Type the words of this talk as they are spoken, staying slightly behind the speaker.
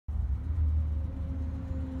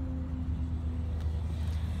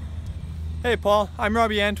Hey Paul, I'm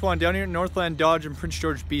Robbie Antoine down here at Northland Dodge in Prince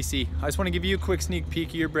George, BC. I just want to give you a quick sneak peek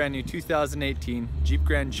of your brand new 2018 Jeep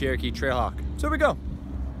Grand Cherokee Trailhawk. So here we go.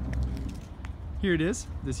 Here it is.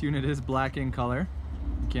 This unit is black in color.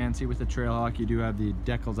 You can see with the Trailhawk you do have the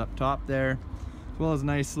decals up top there, as well as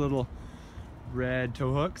nice little red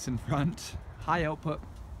tow hooks in front, high output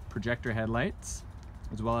projector headlights,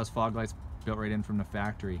 as well as fog lights built right in from the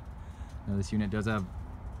factory. Now this unit does have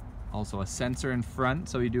also a sensor in front,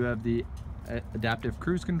 so you do have the adaptive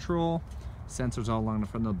cruise control, sensors all along the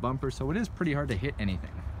front of the bumper, so it is pretty hard to hit anything.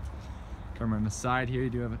 Come around the side here, you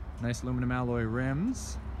do have nice aluminum alloy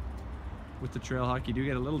rims. With the Trailhawk you do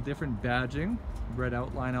get a little different badging, red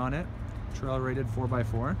outline on it, trail rated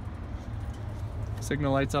 4x4.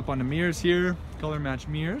 Signal lights up on the mirrors here, color match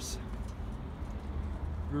mirrors.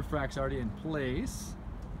 Roof rack's already in place.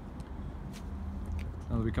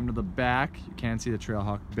 Now that we come to the back, you can see the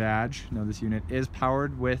Trailhawk badge. Now this unit is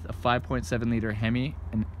powered with a 5.7 liter Hemi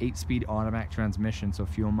and 8-speed automatic transmission, so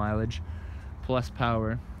fuel mileage plus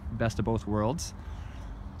power, best of both worlds.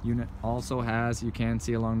 Unit also has, you can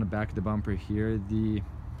see along the back of the bumper here, the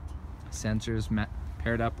sensors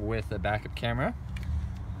paired up with a backup camera.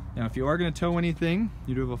 Now if you are going to tow anything,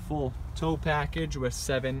 you do have a full tow package with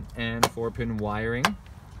 7 and 4-pin wiring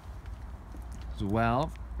as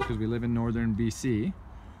well, because we live in northern BC.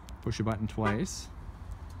 Push a button twice.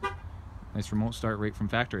 Nice remote start right from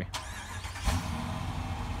factory.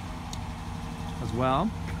 As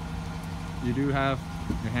well, you do have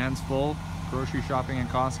your hands full, grocery shopping in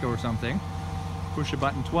Costco or something. Push a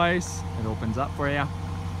button twice, it opens up for you.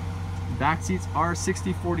 Back seats are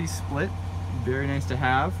 60-40 split. Very nice to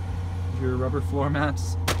have. Your rubber floor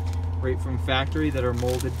mats right from factory that are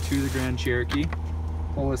molded to the Grand Cherokee.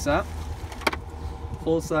 Pull this up.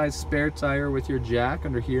 Full-size spare tire with your jack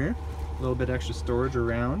under here. A little bit extra storage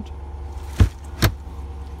around.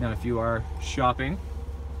 Now if you are shopping,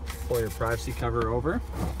 pull your privacy cover over,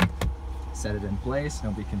 set it in place,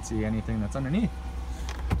 nobody can see anything that's underneath.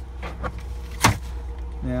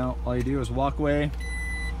 Now all you do is walk away,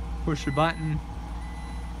 push a button,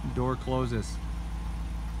 door closes.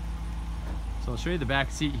 So I'll show you the back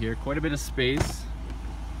seat here, quite a bit of space.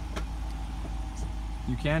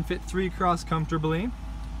 You can fit 3 across comfortably.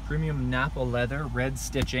 Premium Napa leather, red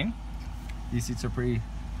stitching. These seats are pretty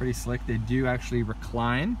slick. They do actually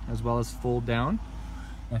recline as well as fold down.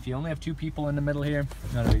 Now if you only have 2 people in the middle here,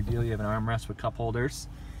 not a big deal. You have an armrest with cup holders.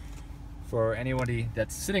 For anybody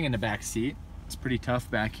that's sitting in the back seat, it's pretty tough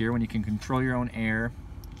back here when you can control your own air.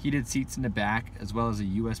 Heated seats in the back, as well as a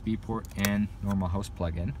USB port and normal house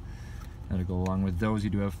plug-in. Now to go along with those, you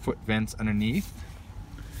do have foot vents underneath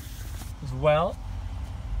as well.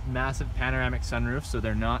 Massive panoramic sunroof, so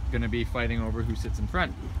they're not going to be fighting over who sits in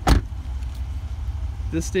front.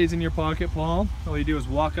 This stays in your pocket, Paul. All you do is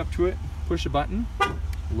walk up to it, push a button,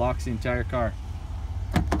 locks the entire car.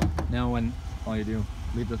 Now when all you do,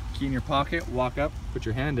 leave the key in your pocket, walk up, put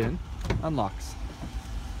your hand in, unlocks.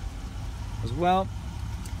 As well,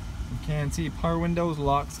 you can see power windows,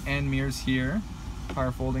 locks, and mirrors here.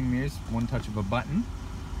 Power folding mirrors, one touch of a button.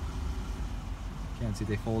 You can see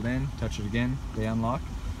they fold in, touch it again, they unlock.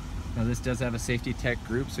 Now this does have a safety tech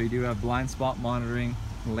group, so you do have blind spot monitoring,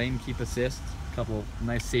 lane keep assist, a couple of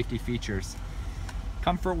nice safety features.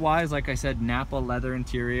 Comfort wise, like I said, Napa leather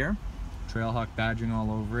interior, Trailhawk badging all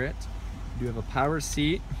over it. You do have a power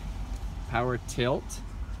seat, power tilt,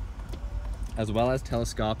 as well as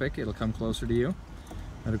telescopic. It'll come closer to you.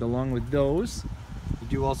 Now to go along with those, you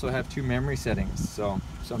do also have 2 memory settings. So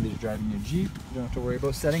if somebody's driving your Jeep, you don't have to worry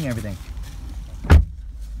about setting everything.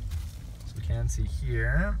 So you can see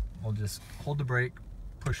here, we'll just hold the brake,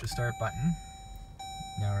 push the start button.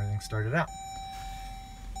 Now everything's started out.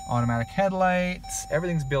 Automatic headlights,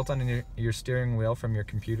 everything's built on your steering wheel from your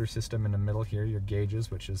computer system in the middle here, your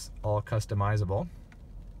gauges, which is all customizable.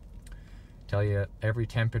 Tell you every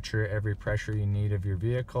temperature, every pressure you need of your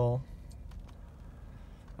vehicle,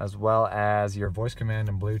 as well as your voice command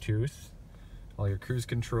and Bluetooth, all your cruise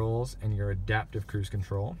controls and your adaptive cruise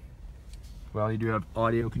control. Well, you do have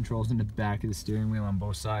audio controls in the back of the steering wheel on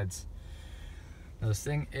both sides. Now this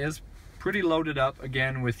thing is pretty loaded up,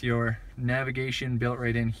 again, with your navigation built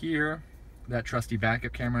right in here. That trusty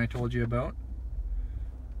backup camera I told you about,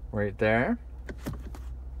 right there.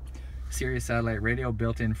 Sirius satellite radio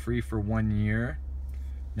built in free for 1 year.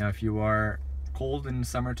 Now if you are cold in the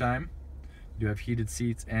summertime, you do have heated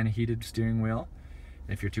seats and a heated steering wheel.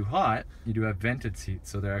 If you're too hot, you do have vented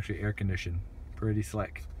seats, so they're actually air conditioned. Pretty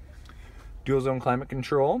slick. Dual zone climate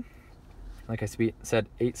control. Like I said,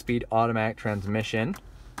 8-speed automatic transmission.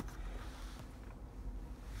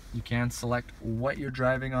 You can select what you're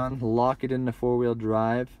driving on, lock it into 4-wheel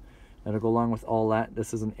drive. Now to go along with all that,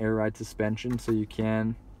 this is an air ride suspension, so you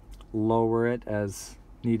can lower it as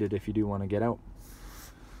needed if you do want to get out.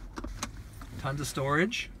 Tons of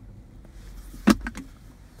storage.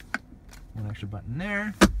 One extra button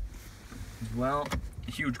there as well.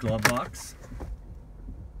 A huge glove box.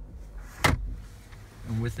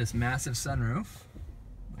 And with this massive sunroof,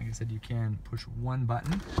 like I said, you can push one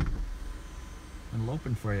button and it'll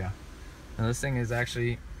open for you. Now this thing is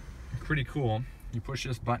actually pretty cool. You push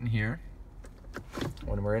this button here.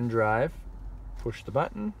 When we're in drive, push the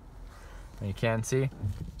button, and you can see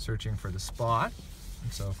searching for the spot.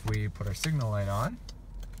 And so if we put our signal light on,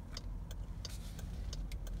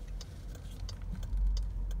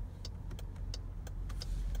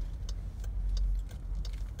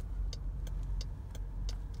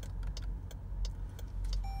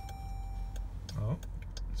 oh,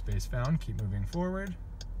 space found, keep moving forward,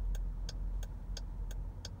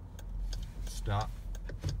 stop,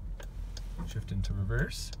 shift into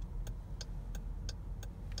reverse,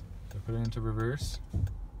 so put it into reverse,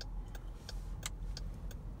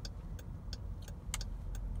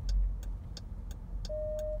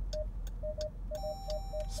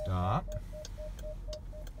 stop,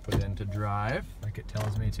 put it into drive like it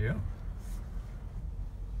tells me to,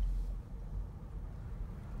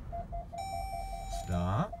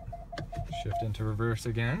 stop, shift into reverse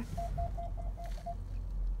again,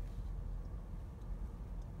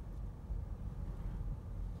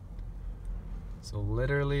 so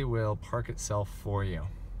literally will park itself for you.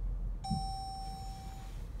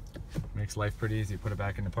 Makes life pretty easy. Put it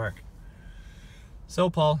back in the park. So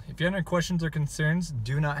Paul, if you have any questions or concerns,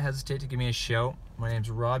 do not hesitate to give me a shout. My name's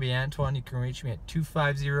Robbie Antoine. You can reach me at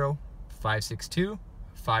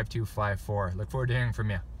 250-562-5254. Look forward to hearing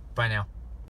from you. Bye now.